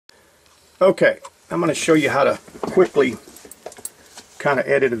Okay, I'm going to show you how to quickly kind of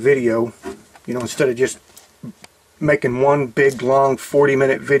edit a video, you know, instead of just making one big long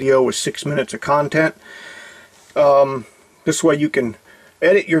 40-minute video with 6 minutes of content. This way you can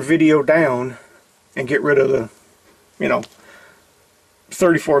edit your video down and get rid of the, you know,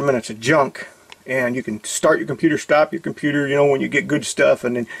 34 minutes of junk, and you can start your computer, stop your computer, you know, when you get good stuff,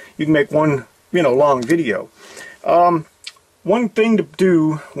 and then you can make one, you know, long video. One thing to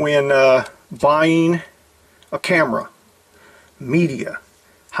do when buying a camera, media,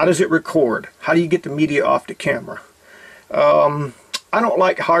 how does it record? How do you get the media off the camera? I don't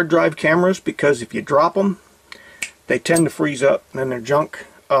like hard drive cameras because if you drop them, they tend to freeze up and then they're junk.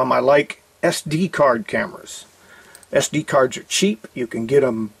 I like SD card cameras. SD cards are cheap. You can get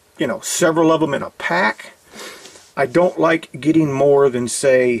them, you know, several of them in a pack. I don't like getting more than,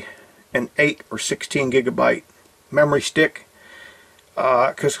 say, an 8 or 16 gigabyte memory stick.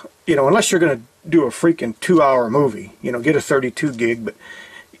 Because, you know, unless you're going to do a freaking 2-hour movie, you know, get a 32 gig, but,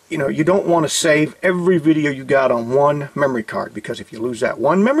 you know, you don't want to save every video you got on one memory card, because if you lose that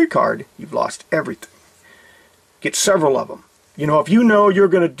one memory card, you've lost everything. Get several of them. You know, if you know you're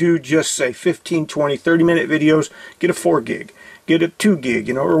going to do just, say, 15, 20, 30-minute videos, get a 4 gig, get a 2 gig,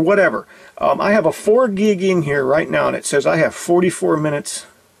 you know, or whatever. I have a 4 gig in here right now, and it says I have 44 minutes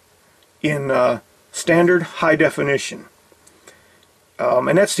in standard high definition.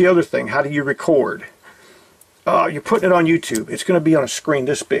 And that's the other thing. How do you record? You're putting it on YouTube. It's going to be on a screen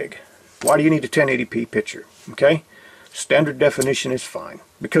this big. Why do you need a 1080p picture? Okay? Standard definition is fine,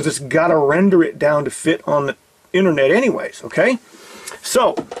 because it's got to render it down to fit on the internet anyways. Okay?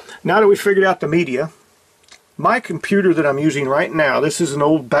 So, now that we figured out the media, my computer that I'm using right now, this is an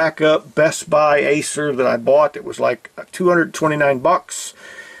old backup Best Buy Acer that I bought. It was like $229.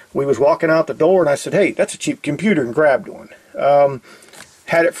 We was walking out the door and I said, hey, that's a cheap computer, and grabbed one.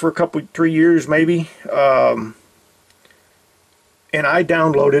 Had it for a couple, 3 years maybe, and I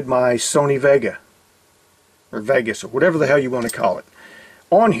downloaded my Sony Vega, or Vegas, or whatever the hell you want to call it,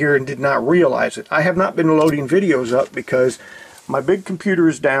 on here and did not realize it. I have not been loading videos up because my big computer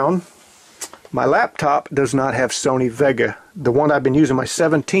is down. My laptop does not have Sony Vega. The one I've been using, my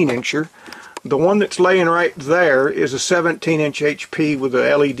 17-incher, the one that's laying right there is a 17-inch HP with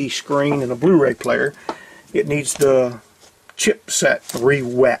a LED screen and a Blu-ray player. It needs the chipset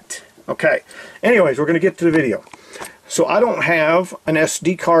re-wet. Okay, anyways, we're going to get to the video. So I don't have an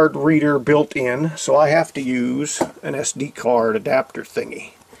SD card reader built in, so I have to use an SD card adapter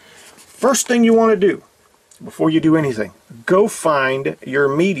thingy. First thing you want to do before you do anything, go find your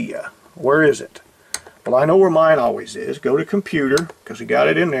media. Where is it? Well, I know where mine always is. Go to computer, because we got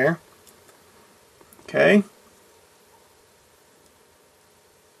it in there. Okay.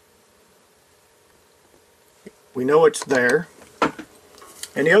 We know it's there.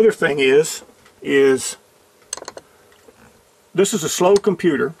 And the other thing is this is a slow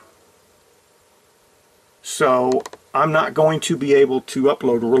computer, so I'm not going to be able to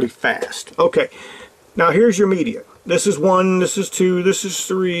upload really fast. Okay, now here's your media. This is 1, this is 2, this is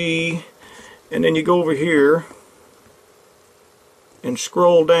 3, and then you go over here and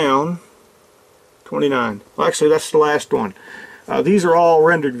scroll down. 29. Well, actually, that's the last one. These are all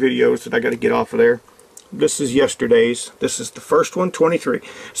rendered videos that I got to get off of there. This is yesterday's. This is the first one, 23.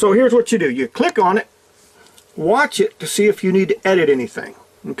 So here's what you do. You click on it, watch it to see if you need to edit anything.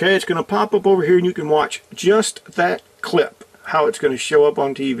 Okay, it's going to pop up over here and you can watch just that clip, how it's going to show up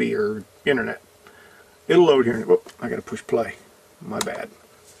on TV or internet. It'll load here. Whoop, I got to push play. My bad.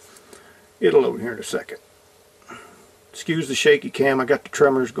 It'll load here in a second. Excuse the shaky cam. I got the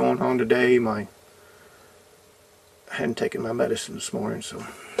tremors going on today. I hadn't taken my medicine this morning, so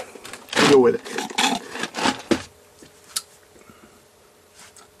we'll go with it.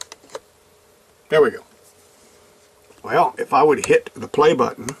 There we go. Well, if I would hit the play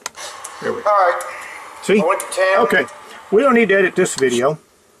button, there we go. Alright. See? I went to town. Okay. We don't need to edit this video.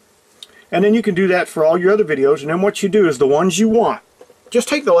 And then you can do that for all your other videos. And then what you do is the ones you want, just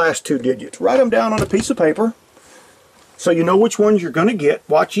take the last 2 digits, write them down on a piece of paper so you know which ones you're going to get.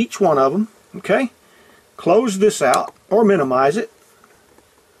 Watch each one of them. Okay? Close this out or minimize it.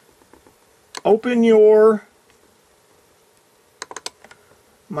 Open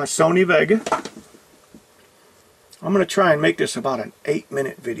my Sony Vega. I'm going to try and make this about an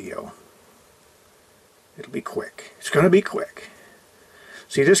 8-minute video. It'll be quick. It's going to be quick.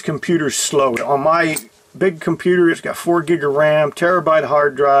 See, this computer's slow. On my big computer, it's got 4 gig of RAM, terabyte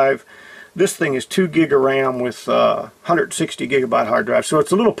hard drive. This thing is 2 gig of RAM with 160 gigabyte hard drive. So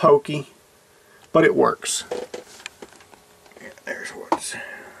it's a little pokey, but it works. Yeah, there's what's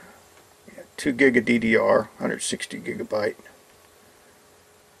 2 gig of DDR, 160 gigabyte.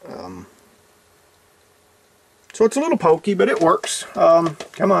 So it's a little pokey, but it works.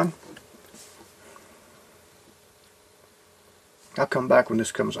 Come on. I'll come back when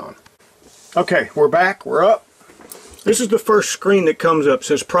this comes on. Okay, we're back. We're up. This is the first screen that comes up. It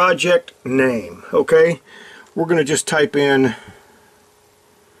says project name. Okay, we're going to just type in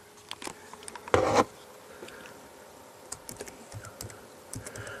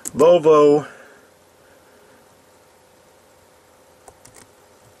Volvo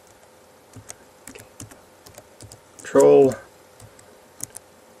control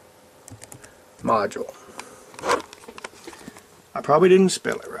module. I probably didn't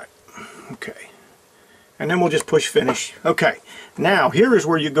spell it right. Okay. And then we'll just push finish. Okay. Now, here is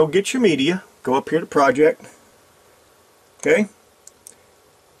where you go get your media. Go up here to project. Okay.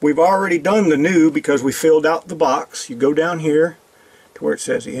 We've already done the new because we filled out the box. You go down here to where it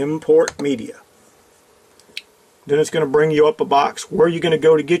says import media. Then it's going to bring you up a box. Where are you going to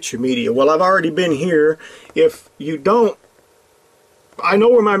go to get your media? Well, I've already been here. If you don't, I know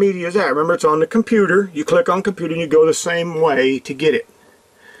where my media is at. Remember, it's on the computer. You click on computer and you go the same way to get it.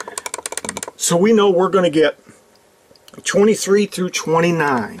 So we know we're going to get 23 through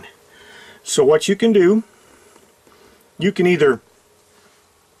 29. So what you can do, you can either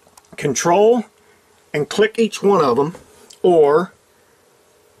control and click each one of them, or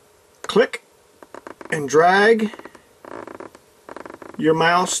click and drag your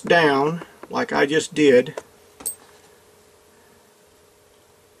mouse down like I just did,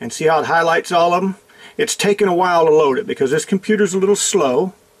 and see how it highlights all of them. It's taken a while to load it because this computer's a little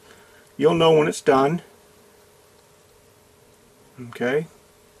slow. You'll know when it's done. Okay.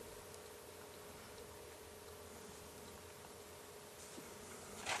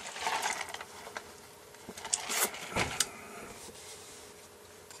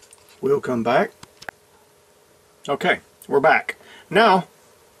 We'll come back. Okay, we're back. Now,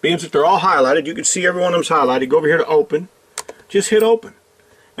 being that they're all highlighted, you can see every one of them's highlighted. Go over here to open. Just hit open.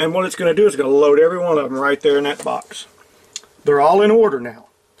 And what it's going to do is it's going to load every one of them right there in that box. They're all in order now.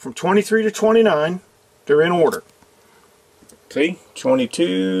 From 23 to 29, they're in order. See?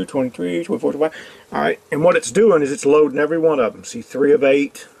 22, 23, 24, 25. Alright, and what it's doing is it's loading every one of them. See, 3 of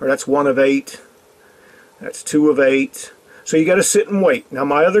 8, or that's 1 of 8. That's 2 of 8. So you got to sit and wait. Now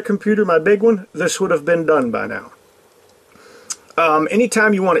my other computer, my big one, this would have been done by now.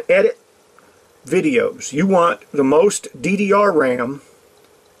 Anytime you want to edit videos, you want the most DDR RAM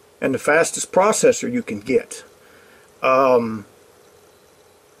and the fastest processor you can get. The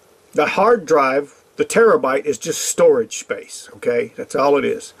hard drive, the terabyte, is just storage space. Okay, that's all it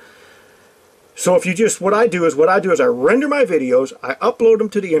is. So if you just, what I do is I render my videos, I upload them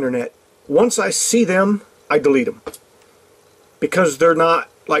to the internet. Once I see them, I delete them, because they're not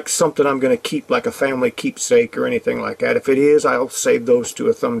like something I'm going to keep like a family keepsake or anything like that. If it is, I'll save those to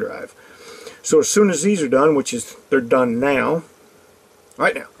a thumb drive. So as soon as these are done, which is, they're done now,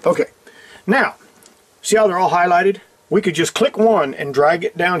 right now. Okay, now see how they're all highlighted? We could just click one and drag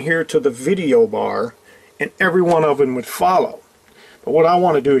it down here to the video bar, and every one of them would follow. But what I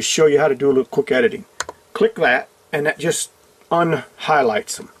want to do is show you how to do a little quick editing. Click that, and that just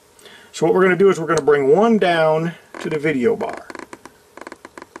unhighlights them. So what we're going to do is we're going to bring one down to the video bar.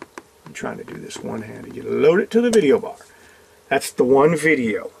 I'm trying to do this one-handed. You load it to the video bar. That's the one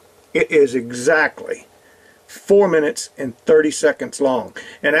video. It is exactly 4 minutes and 30 seconds long.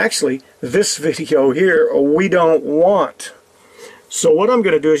 And actually, this video here we don't want. So what I'm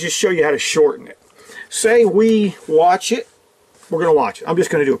going to do is just show you how to shorten it. Say we watch it. We're going to watch it. I'm just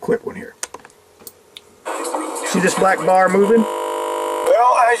going to do a quick one here. See this black bar moving?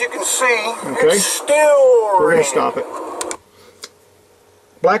 Well, as you can see, it's still We're going to stop it.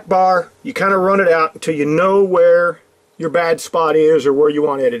 Black bar, you kind of run it out until you know where your bad spot is or where you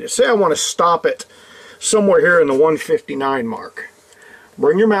want to edit it. Say I want to stop it somewhere here in the 159 mark.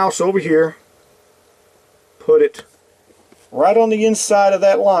 Bring your mouse over here, put it right on the inside of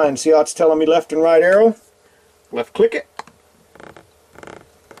that line. See how it's telling me left and right arrow? Left click it.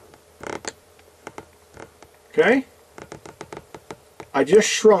 Okay. I just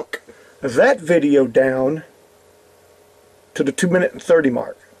shrunk that video down to the 2 minute and 30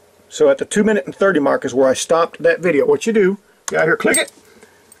 mark. So at the 2 minute and 30 mark is where I stopped that video. What you do, you out here, click it.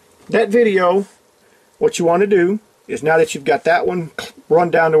 That video, what you want to do is, now that you've got that one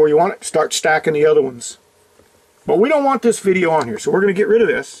run down to where you want it, start stacking the other ones. But we don't want this video on here, so we're going to get rid of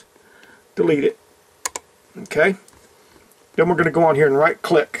this. Delete it. Okay. Then we're going to go on here and right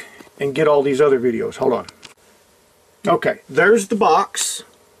click and get all these other videos. Hold on. Okay, there's the box.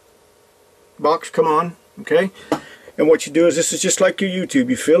 Box, come on. Okay. And what you do is, this is just like your YouTube.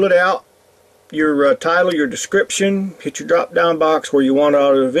 You fill it out your title, your description, hit your drop down box where you want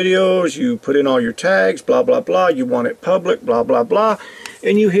all the videos, you put in all your tags, blah blah blah, you want it public, blah blah blah,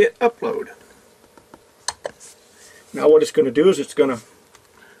 and you hit upload. Now what it's going to do is it's going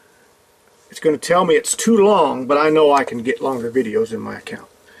to tell me it's too long, but I know I can get longer videos in my account.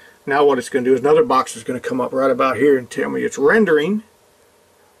 Now what it's going to do is another box is going to come up right about here and tell me it's rendering.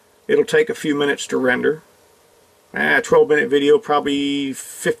 It'll take a few minutes to render. 12-minute video, probably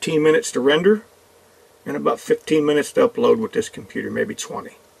 15 minutes to render, and about 15 minutes to upload with this computer, maybe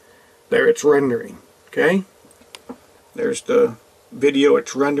 20. There, it's rendering. Okay, there's the video.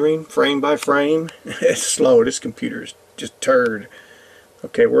 It's rendering frame by frame. It's slow. This computer is just turd.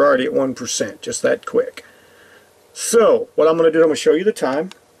 Okay, we're already at 1%, just that quick. So what I'm going to do, I'm going to show you the time.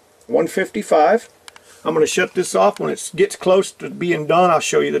 1:55. I'm going to shut this off. When it gets close to being done, I'll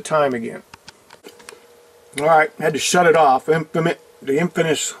show you the time again. Alright, had to shut it off. The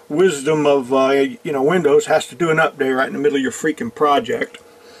infinite wisdom of Windows has to do an update right in the middle of your freaking project.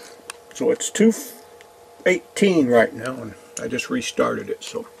 So it's 2:18 right now, and I just restarted it,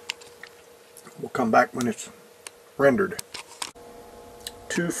 so we'll come back when it's rendered.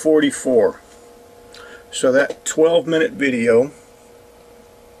 2:44. So that 12-minute video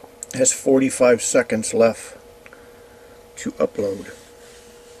has 45 seconds left to upload.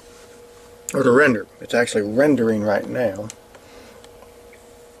 Or to render. It's actually rendering right now.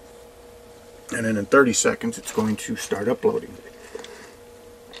 And then in 30 seconds it's going to start uploading.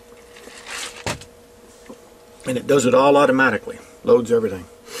 And it does it all automatically. Loads everything.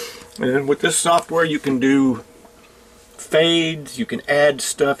 And then with this software you can do fades, you can add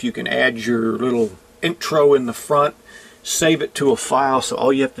stuff, you can add your little intro in the front, save it to a file, so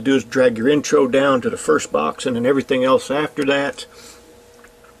all you have to do is drag your intro down to the first box and then everything else after that.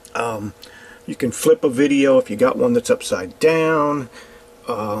 You can flip a video if you got one that's upside down.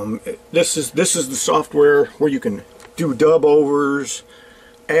 This is the software where you can do dub overs,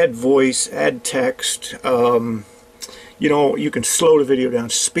 add voice, add text. You can slow the video down,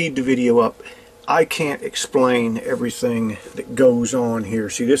 speed the video up. I can't explain everything that goes on here.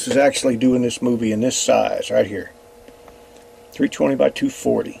 See, this is actually doing this movie in this size right here, 320 by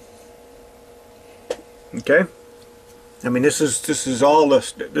 240. Okay. I mean, this is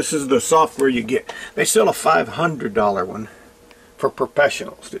the software you get. They sell a $500 one for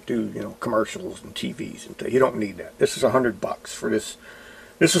professionals that do commercials and TVs and things. You don't need that. This is $100 for this.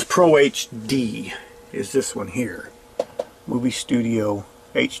 This is Pro HD. Is this one here? Movie Studio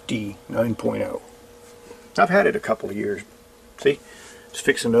HD 9.0. I've had it a couple of years. See, it's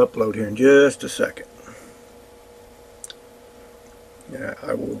fixing to upload here in just a second. Yeah,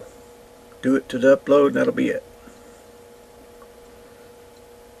 I will do it to the upload, and that'll be it.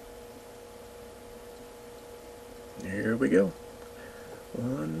 Here we go.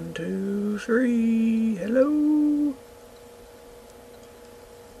 1, 2, 3. Hello.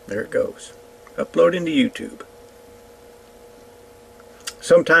 There it goes. Upload into YouTube.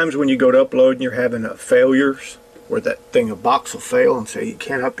 Sometimes when you go to upload and you're having failures, where a box will fail and say you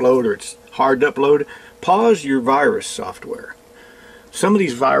can't upload or it's hard to upload, pause your virus software. Some of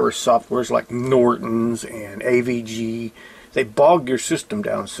these virus softwares like Norton's and AVG, they bog your system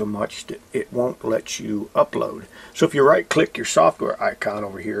down so much that it won't let you upload. So if you right click your software icon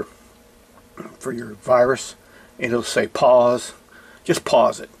over here for your virus, it'll say pause. Just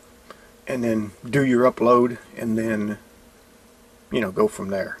pause it and then do your upload, and then go from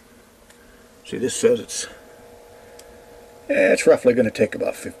there. See, this says it's roughly going to take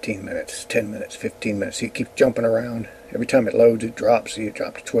about 15 minutes, 10 minutes, 15 minutes. See, it keeps jumping around. Every time it loads, it drops. See, it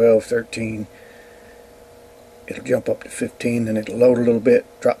dropped to 12, 13. It'll jump up to 15, then it'll load a little bit,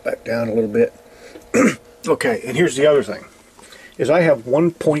 drop back down a little bit. Okay, and here's the other thing, is I have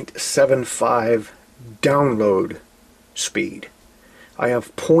 1.75 download speed. I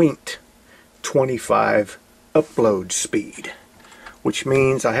have 0.25 upload speed, which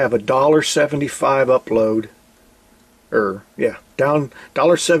means I have a $1.75 upload,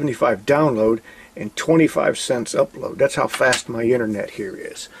 $1.75 download and 25 cents upload. That's how fast my internet here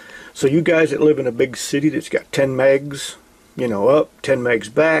is. So you guys that live in a big city that's got 10 megs, up, 10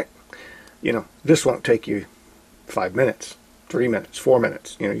 megs back, this won't take you 5 minutes, 3 minutes, 4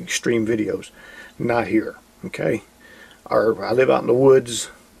 minutes. You can stream videos. Not here, okay? I live out in the woods,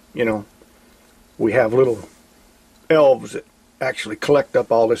 we have little elves that actually collect up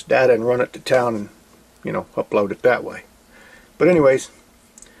all this data and run it to town and, upload it that way. But anyways,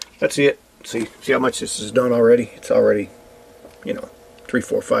 that's it. See how much this is done already? It's already,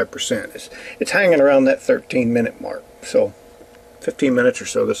 3-4-5%. It's hanging around that 13-minute mark. So 15 minutes or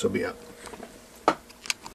so, this will be up.